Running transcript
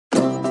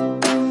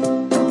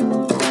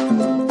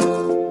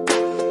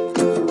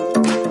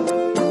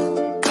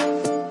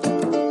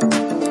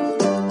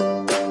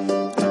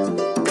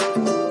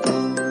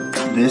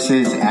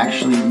This is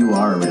Actually You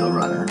Are a Real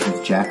Runner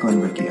with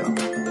Jacqueline Riccio.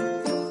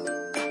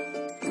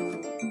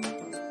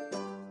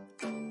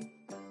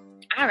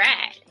 All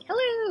right.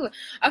 Hello.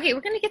 Okay, we're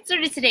going to get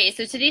started today.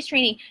 So today's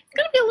training is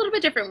going to be a little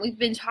bit different. We've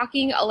been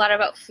talking a lot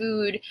about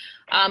food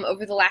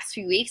over the last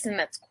few weeks, and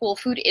that's cool.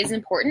 Food is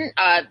important.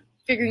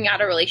 Figuring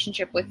out a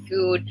relationship with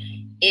food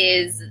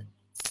is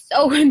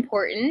so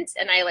important,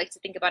 and I like to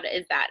think about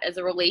it as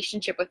a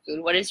relationship with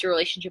food. What is your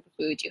relationship with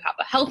food? Do you have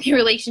a healthy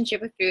relationship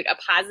with food, a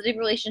positive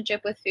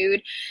relationship with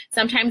food?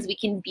 Sometimes we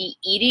can be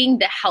eating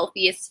the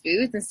healthiest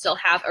foods and still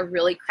have a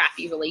really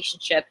crappy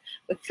relationship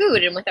with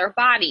food and with our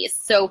bodies.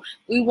 So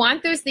we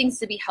want those things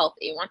to be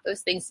healthy. We want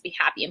those things to be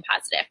happy and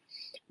positive.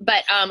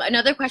 But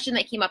another question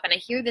that came up, and I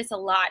hear this a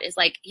lot, is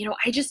like,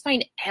 I just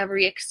find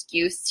every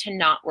excuse to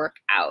not work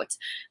out.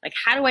 Like,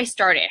 how do I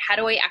start it? How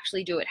do I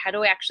actually do it? How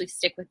do I actually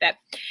stick with it?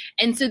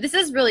 And so this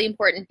is really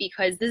important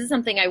because this is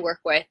something I work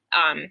with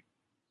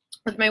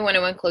my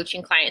one-on-one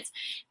coaching clients,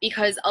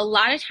 because a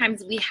lot of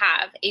times we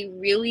have a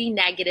really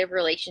negative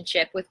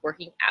relationship with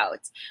working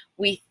out.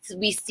 We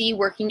see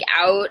working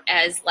out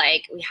as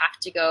like we have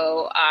to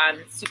go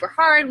super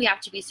hard, we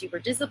have to be super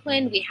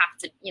disciplined, we have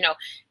to,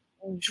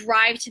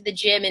 drive to the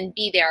gym and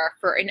be there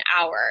for an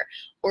hour.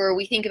 Or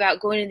we think about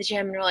going to the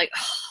gym and we're like,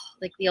 oh,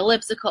 like the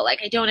elliptical, like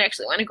I don't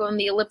actually want to go on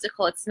the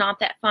elliptical, it's not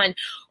that fun.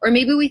 Or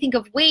maybe we think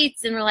of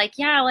weights and we're like,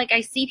 yeah, like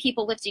I see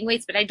people lifting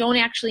weights, but I don't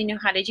actually know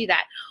how to do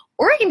that.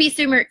 Or it can be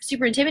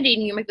super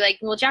intimidating. You might be like,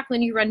 well,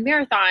 Jacqueline, you run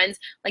marathons,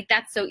 like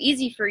that's so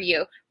easy for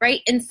you,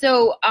 right? And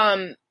so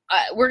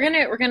we're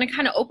gonna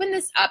kind of open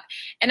this up,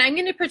 and I'm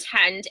gonna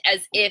pretend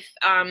as if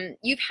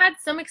you've had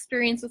some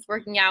experience with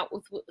working out,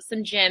 with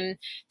some gym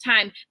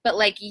time, but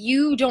like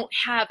you don't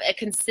have a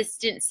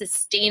consistent,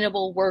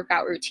 sustainable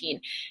workout routine.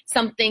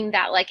 Something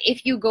that like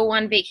if you go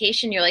on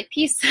vacation, you're like,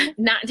 peace,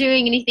 not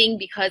doing anything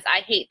because I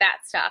hate that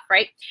stuff,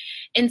 right?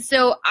 And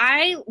so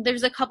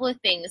there's a couple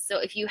of things. So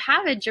if you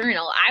have a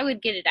journal, I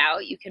would get it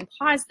out. You can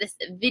pause this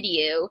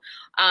video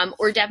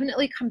or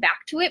definitely come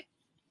back to it.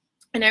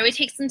 And I would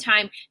take some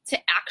time to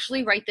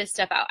actually write this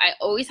stuff out. I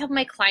always have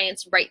my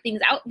clients write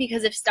things out,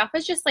 because if stuff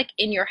is just like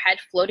in your head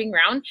floating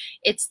around,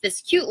 it's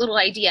this cute little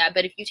idea.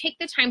 But if you take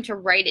the time to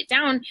write it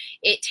down,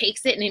 it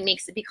takes it and it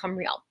makes it become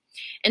real.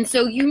 And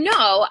so,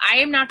 I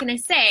am not going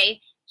to say,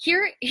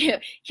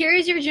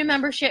 here's your gym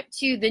membership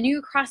to the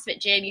new CrossFit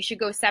gym. You should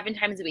go 7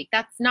 times a week.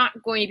 That's not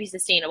going to be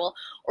sustainable.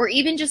 Or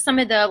even just some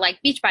of the like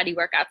Beachbody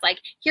workouts, like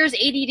here's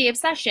 80-day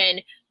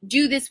obsession.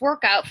 Do this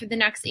workout for the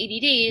next 80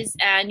 days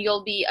and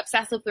you'll be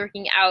obsessed with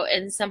working out,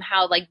 and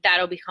somehow like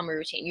that'll become a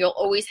routine. You'll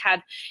always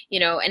have,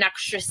 an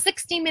extra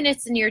 60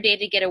 minutes in your day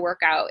to get a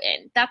workout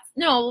in. That's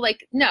no.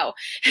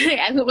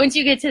 And once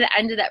you get to the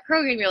end of that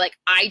program, you're like,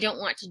 I don't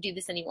want to do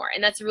this anymore.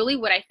 And that's really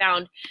what I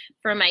found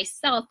for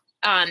myself.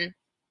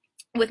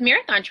 With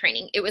marathon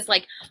training, it was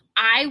like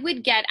I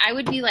would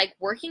be like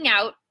working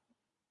out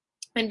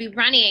and be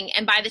running,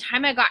 and by the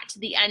time I got to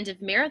the end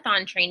of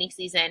marathon training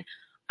season,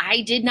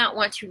 I did not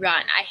want to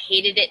run. I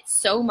hated it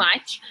so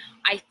much.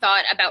 I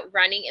thought about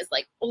running as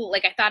like, oh,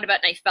 like I thought about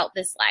it and I felt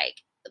this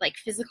like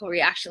physical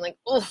reaction, like,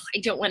 oh,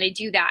 I don't want to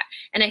do that.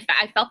 And I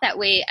felt that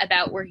way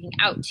about working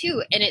out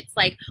too. And it's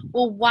like,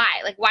 well, why?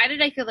 Like, why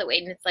did I feel that way?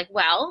 And it's like,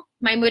 well,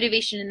 my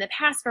motivation in the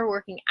past for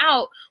working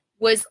out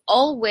was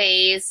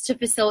always to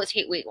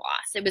facilitate weight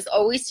loss. It was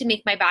always to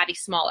make my body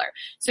smaller.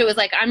 So it was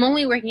like, I'm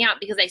only working out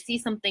because I see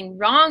something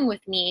wrong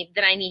with me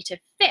that I need to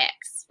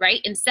fix,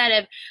 right? Instead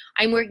of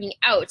I'm working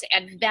out to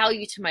add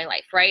value to my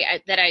life, right?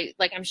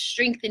 I'm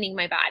strengthening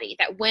my body,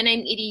 that when I'm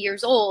 80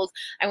 years old,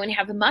 I want to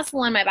have the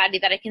muscle on my body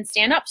that I can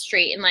stand up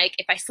straight. And like,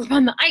 if I slip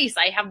on the ice,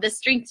 I have the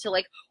strength to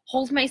like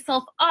hold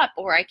myself up,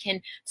 or I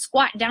can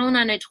squat down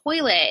on a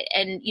toilet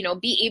and,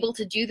 be able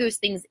to do those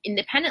things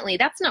independently.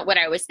 That's not what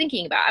I was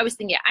thinking about. I was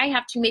thinking I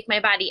have to make my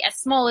body as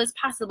small as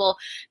possible,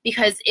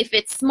 because if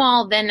it's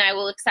small, then I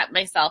will accept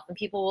myself and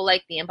people will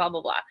like me and blah,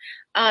 blah, blah.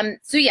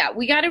 So yeah,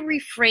 we got to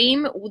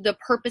reframe the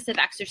purpose of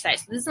exercise.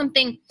 So this is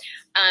something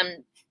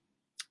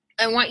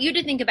I want you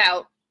to think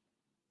about.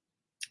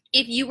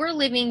 If you were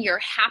living your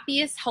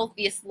happiest,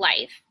 healthiest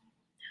life,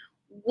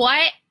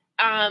 what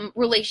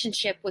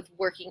relationship with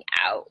working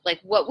out, like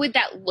what would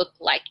that look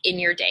like in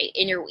your day,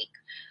 in your week?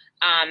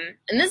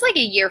 And this is like a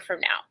year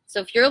from now. So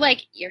if you're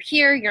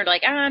here, you're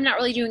like, oh, I'm not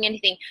really doing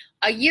anything.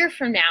 A year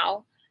from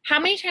now, how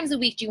many times a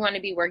week do you want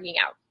to be working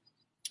out?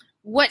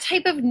 What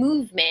type of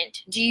movement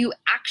do you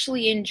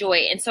actually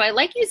enjoy? And so I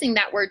like using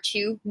that word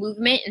too,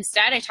 movement.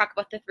 Instead, I talk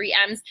about the 3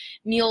 M's,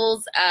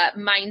 meals,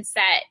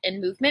 mindset, and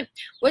movement.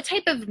 What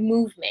type of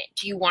movement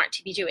do you want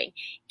to be doing?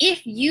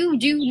 If you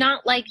do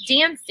not like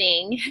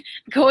dancing,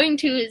 going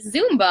to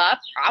Zumba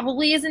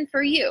probably isn't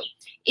for you.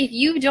 If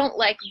you don't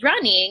like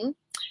running,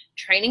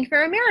 training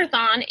for a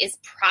marathon is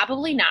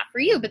probably not for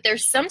you, but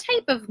there's some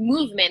type of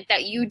movement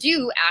that you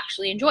do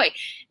actually enjoy.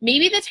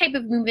 Maybe the type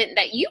of movement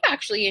that you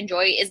actually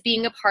enjoy is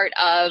being a part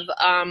of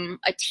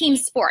a team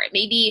sport.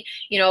 Maybe,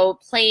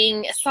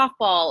 playing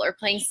softball or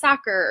playing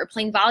soccer or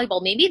playing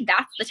volleyball. Maybe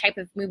that's the type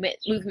of movement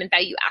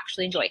that you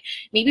actually enjoy.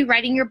 Maybe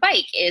riding your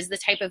bike is the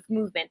type of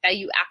movement that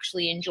you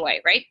actually enjoy,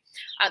 right?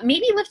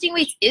 Maybe lifting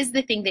weights is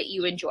the thing that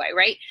you enjoy,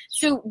 right?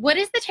 So what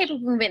is the type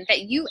of movement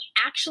that you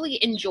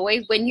actually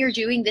enjoy when you're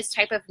doing this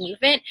type of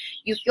movement?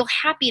 You feel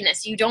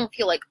happiness. You don't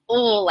feel like,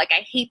 oh, like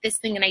I hate this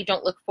thing and I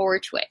don't look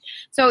forward to it.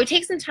 So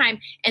take some time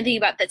and think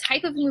about the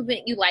type of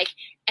movement you like.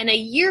 And a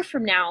year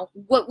from now,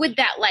 what would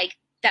that like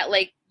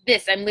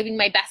this, I'm living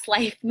my best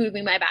life,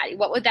 moving my body.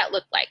 What would that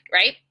look like,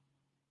 right?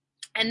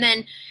 And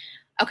then,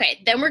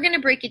 okay, then we're going to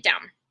break it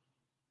down.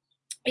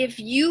 If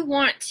you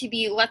want to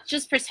be, let's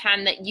just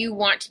pretend that you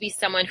want to be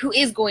someone who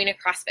is going to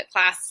CrossFit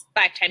class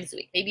 5 times a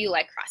week. Maybe you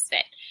like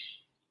CrossFit.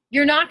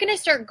 You're not going to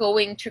start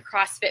going to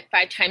CrossFit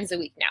 5 times a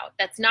week now.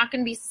 That's not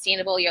going to be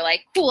sustainable. You're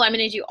like, cool, I'm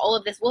going to do all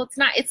of this. Well, it's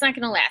not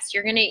going to last.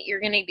 You're going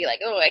to be like,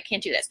 oh, I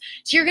can't do this.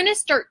 So you're going to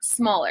start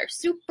smaller,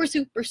 super,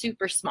 super,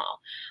 super small.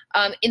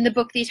 In the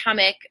book, The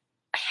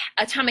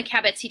Atomic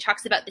Habits, he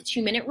talks about the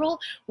 2-minute rule.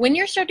 When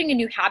you're starting a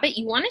new habit,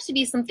 you want it to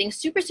be something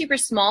super, super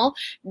small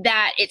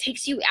that it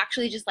takes you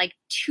actually just like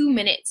 2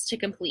 minutes to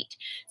complete.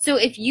 So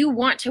if you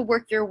want to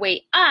work your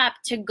way up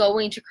to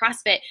going to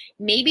CrossFit,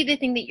 maybe the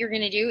thing that you're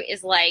going to do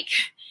is like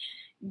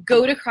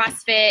go to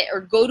CrossFit or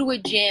go to a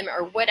gym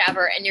or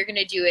whatever, and you're going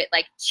to do it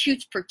like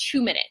for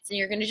 2 minutes, and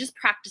you're going to just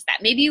practice that.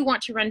 Maybe you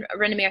want to run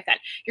a marathon.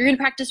 You're going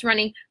to practice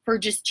running for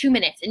just 2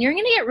 minutes, and you're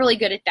going to get really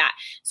good at that.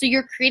 So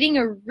you're creating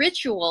a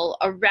ritual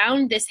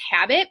around this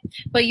habit,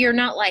 but you're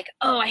not like,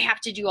 oh, I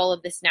have to do all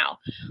of this now.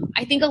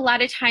 I think a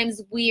lot of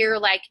times we're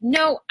like,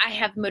 no, I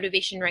have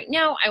motivation right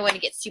now. I want to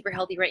get super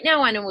healthy right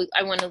now. I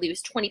want to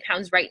lose 20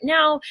 pounds right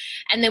now.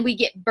 And then we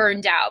get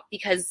burned out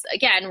because,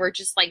 again, we're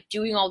just like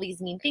doing all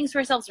these mean things for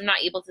ourselves. We're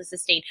not able to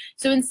sustain.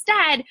 So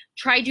instead,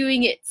 try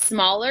doing it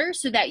smaller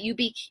so that you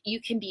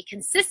can be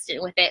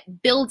consistent with it,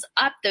 build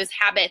up those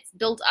habits,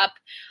 build up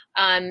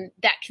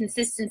that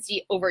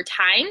consistency over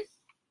time.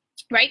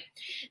 Right?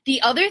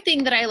 The other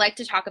thing that I like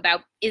to talk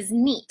about is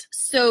NEAT.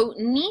 So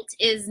NEAT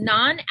is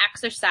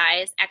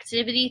non-exercise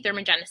activity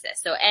thermogenesis.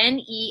 So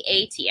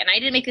NEAT. And I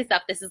didn't make this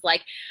up. This is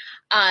like,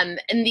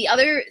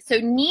 so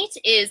NEAT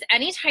is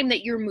anytime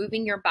that you're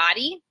moving your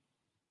body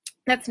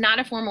that's not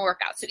a formal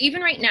workout. So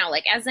even right now,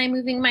 like as I'm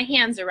moving my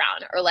hands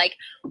around, or like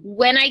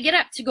when I get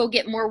up to go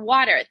get more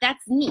water,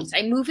 that's NEAT.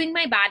 I'm moving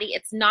my body.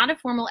 It's not a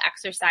formal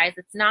exercise.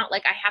 It's not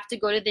like I have to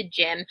go to the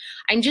gym.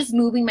 I'm just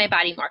moving my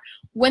body more.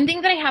 One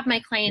thing that I have my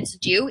clients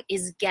do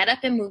is get up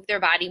and move their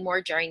body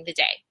more during the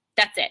day.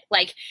 That's it.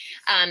 Like,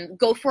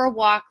 go for a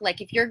walk.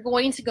 Like if you're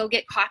going to go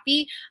get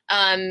coffee,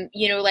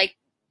 like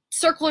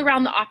circle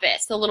around the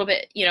office a little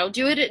bit,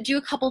 do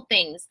a couple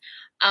things.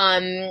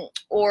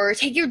 Or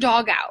take your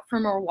dog out for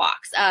more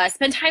walks,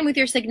 spend time with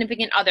your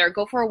significant other,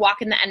 go for a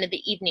walk in the end of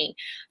the evening.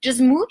 Just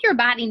move your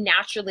body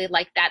naturally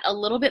like that a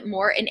little bit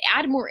more and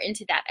add more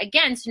into that.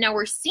 Again, so now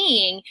we're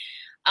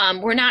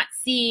not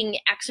seeing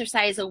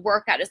exercise or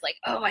workout as like,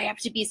 oh, I have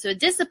to be so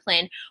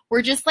disciplined.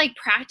 We're just like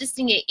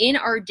practicing it in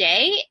our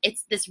day.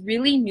 It's this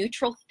really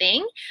neutral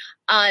thing.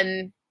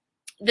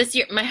 This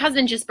year, my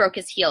husband just broke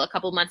his heel a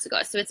couple months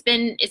ago. So it's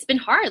been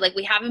hard. Like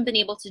we haven't been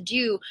able to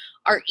do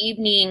our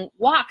evening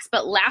walks,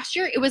 but last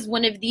year it was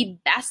one of the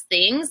best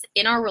things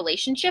in our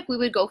relationship. We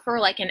would go for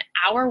like an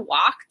hour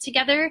walk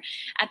together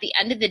at the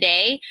end of the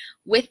day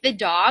with the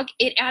dog.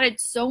 It added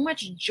so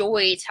much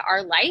joy to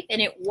our life. And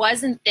it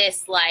wasn't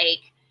this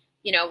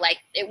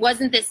it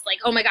wasn't this like,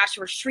 oh my gosh,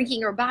 we're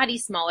shrinking our body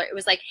smaller. It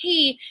was like,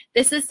 hey,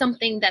 this is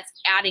something that's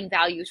adding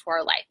value to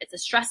our life. It's a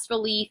stress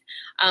relief.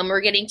 We're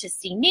getting to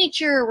see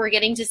nature. We're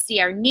getting to see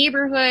our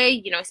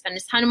neighborhood, spend a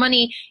ton of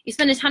money. You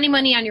spend a ton of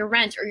money on your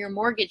rent or your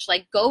mortgage,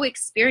 like go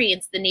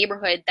experience the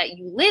neighborhood that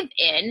you live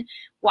in.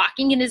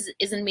 Walking is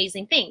an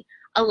amazing thing.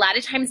 A lot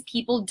of times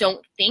people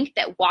don't think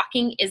that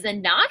walking is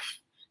enough.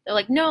 They're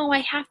like, no, I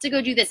have to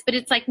go do this. But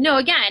it's like, no,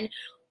 again,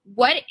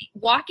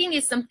 walking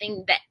is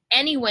something that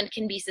anyone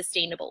can be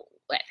sustainable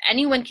with.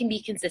 Anyone can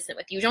be consistent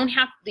with. You don't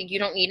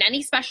need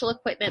any special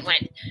equipment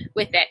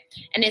with it.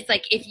 And it's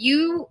like, if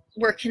you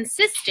were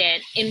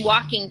consistent in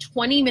walking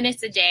 20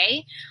 minutes a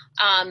day,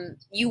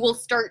 you will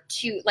start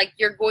to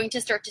you're going to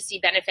start to see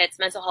benefits,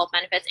 mental health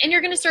benefits, and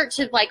you're going to start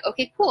to like,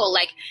 okay, cool.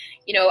 Like,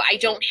 I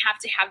don't have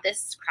to have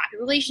this crappy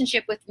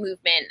relationship with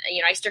movement.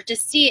 I start to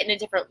see it in a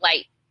different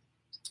light.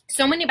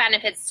 So many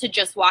benefits to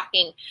just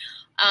walking.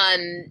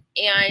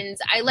 And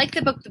I like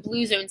the book, The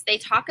Blue Zones. They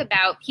talk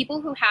about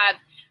people who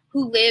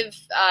live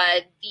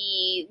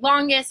the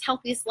longest,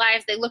 healthiest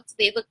lives. They looked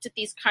at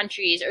these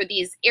countries or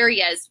these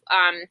areas,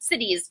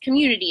 cities,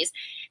 communities.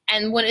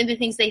 And one of the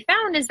things they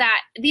found is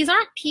that these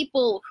aren't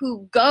people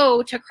who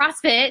go to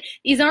CrossFit.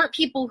 These aren't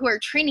people who are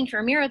training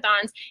for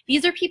marathons.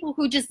 These are people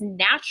who just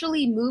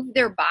naturally move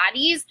their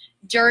bodies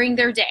during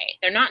their day.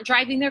 They're not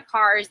driving their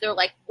cars. They're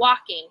like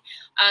walking.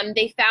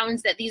 They found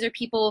that these are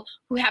people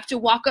who have to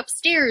walk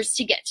upstairs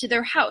to get to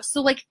their house.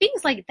 So like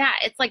things like that.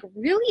 It's like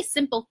really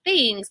simple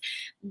things,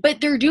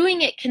 but they're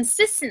doing it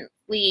consistently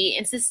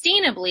and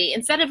sustainably.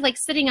 Instead of like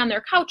sitting on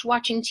their couch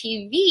watching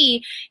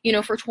TV,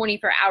 for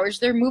 24 hours,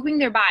 they're moving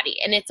their body,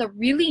 and it's a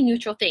really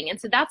neutral thing.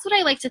 And so that's what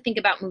I like to think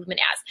about movement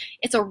as.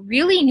 It's a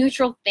really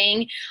neutral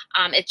thing.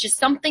 It's just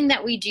something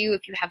that we do.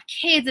 If you have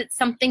kids, it's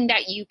something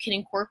that you can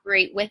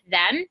incorporate with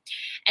them.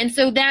 And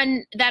so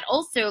then that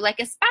also, like,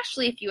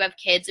 especially if you have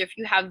kids or if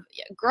you have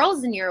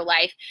girls in your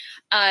life,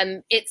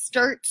 you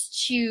start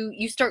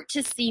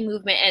to see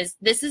movement as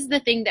this is the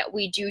thing that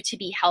we do to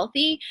be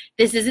healthy.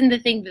 This isn't the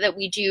thing that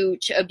we do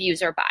to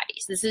abuse our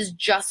bodies. This is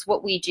just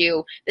what we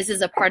do. This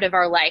is a part of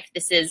our life.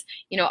 This is,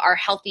 our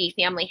healthy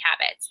family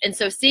habits. And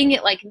so seeing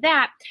it like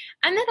that,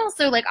 and then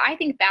also like I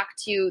think back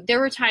to, there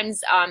were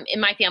times in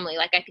my family,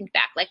 like I think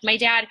back, like my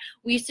dad,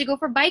 we used to go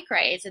for bike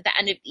rides at the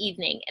end of the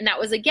evening. And that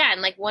was,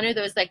 again, like one of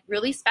those like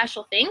really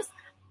special things.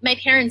 My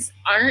parents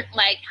aren't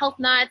like health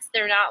nuts.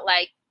 They're not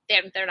like,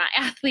 they're not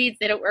athletes,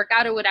 they don't work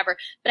out or whatever,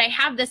 but I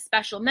have this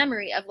special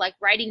memory of like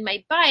riding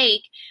my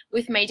bike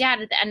with my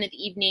dad at the end of the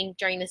evening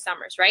during the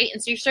summers, right?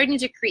 And so you're starting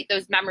to create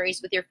those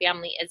memories with your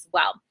family as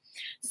well.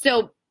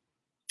 So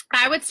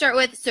I would start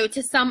with, so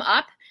to sum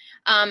up,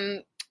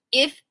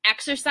 if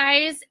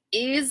exercise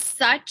is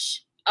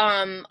such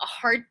a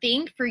hard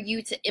thing for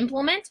you to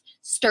implement,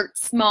 start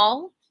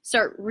small.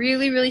 Start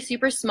really, really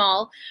super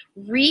small.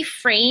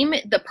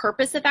 Reframe the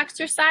purpose of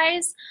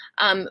exercise.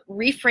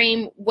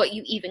 Reframe what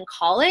you even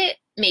call it.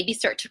 Maybe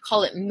start to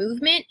call it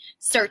movement.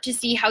 Start to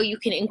see how you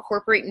can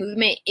incorporate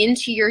movement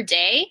into your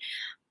day.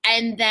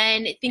 And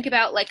then think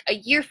about like a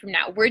year from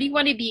now. Where do you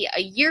want to be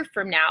a year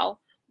from now?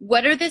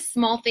 What are the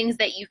small things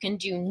that you can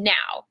do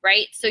now,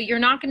 right? So you're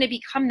not going to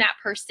become that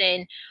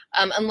person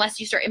unless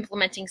you start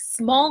implementing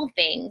small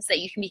things that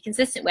you can be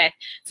consistent with.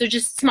 So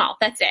just small,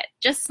 that's it,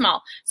 just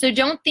small. So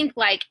don't think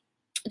like,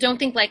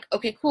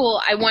 okay,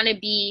 cool, I want to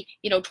be,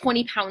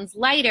 20 pounds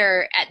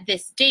lighter at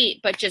this date,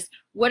 but just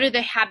what are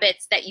the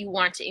habits that you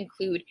want to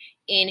include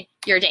in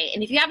your day?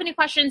 And if you have any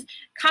questions,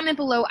 comment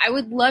below. I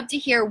would love to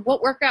hear,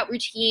 what workout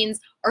routines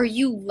are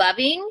you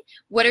loving?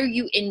 What are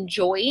you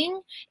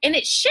enjoying? And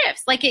it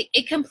shifts, like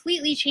it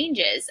completely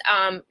changes.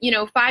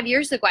 5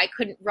 years ago, I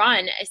couldn't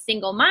run a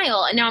single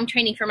mile, and now I'm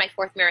training for my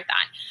 4th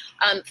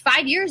marathon.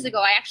 5 years ago,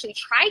 I actually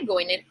tried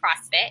going to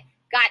CrossFit,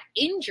 got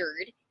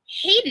injured,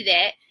 hated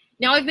it.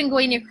 Now I've been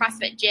going to a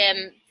CrossFit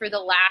gym for the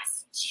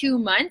last 2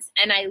 months,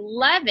 and I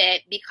love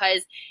it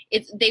because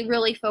they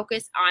really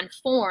focus on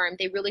form.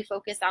 They really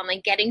focus on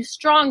like getting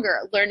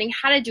stronger, learning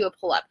how to do a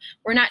pull-up.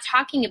 We're not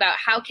talking about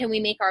how can we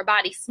make our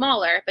body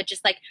smaller, but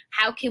just like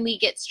how can we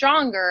get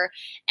stronger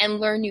and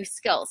learn new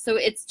skills. So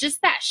it's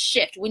just that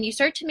shift. When you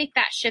start to make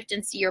that shift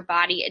and see your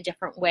body a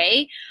different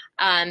way,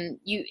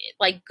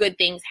 good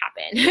things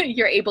happen.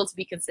 You're able to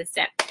be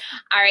consistent.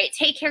 All right,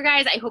 take care,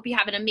 guys. I hope you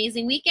have an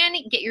amazing weekend.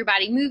 Get your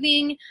body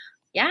moving.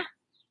 Yeah,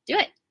 do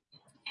it.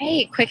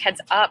 Hey, quick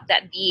heads up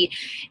that the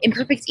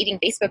Imperfect Eating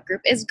Facebook group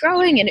is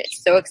growing, and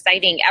it's so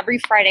exciting. Every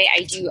Friday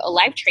I do a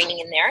live training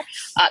in there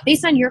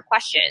based on your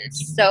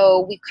questions.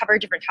 So we cover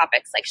different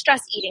topics like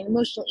stress eating,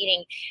 emotional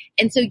eating.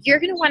 And so you're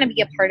going to want to be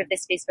a part of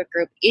this Facebook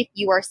group if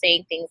you are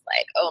saying things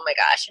like, oh my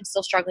gosh, I'm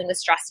still struggling with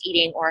stress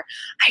eating, or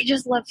I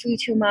just love food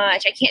too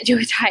much. I can't do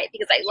a diet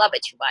because I love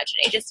it too much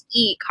and I just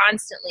eat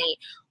constantly.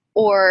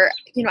 Or,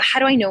 how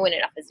do I know when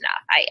enough is enough?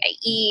 I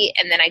eat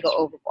and then I go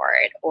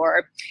overboard.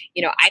 Or,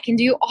 I can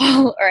do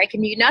all or I can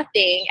do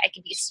nothing. I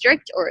can be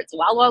strict or it's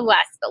Wild Wild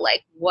West. But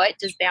like, what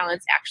does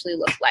balance actually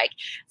look like?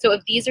 So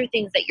if these are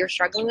things that you're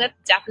struggling with,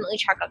 definitely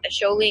check out the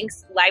show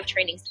links, live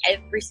trainings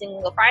every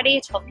single Friday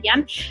at 12 p.m.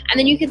 And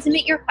then you can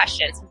submit your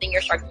questions, something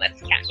you're struggling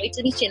with. Can't wait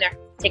to meet you in there.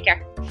 Take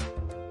care.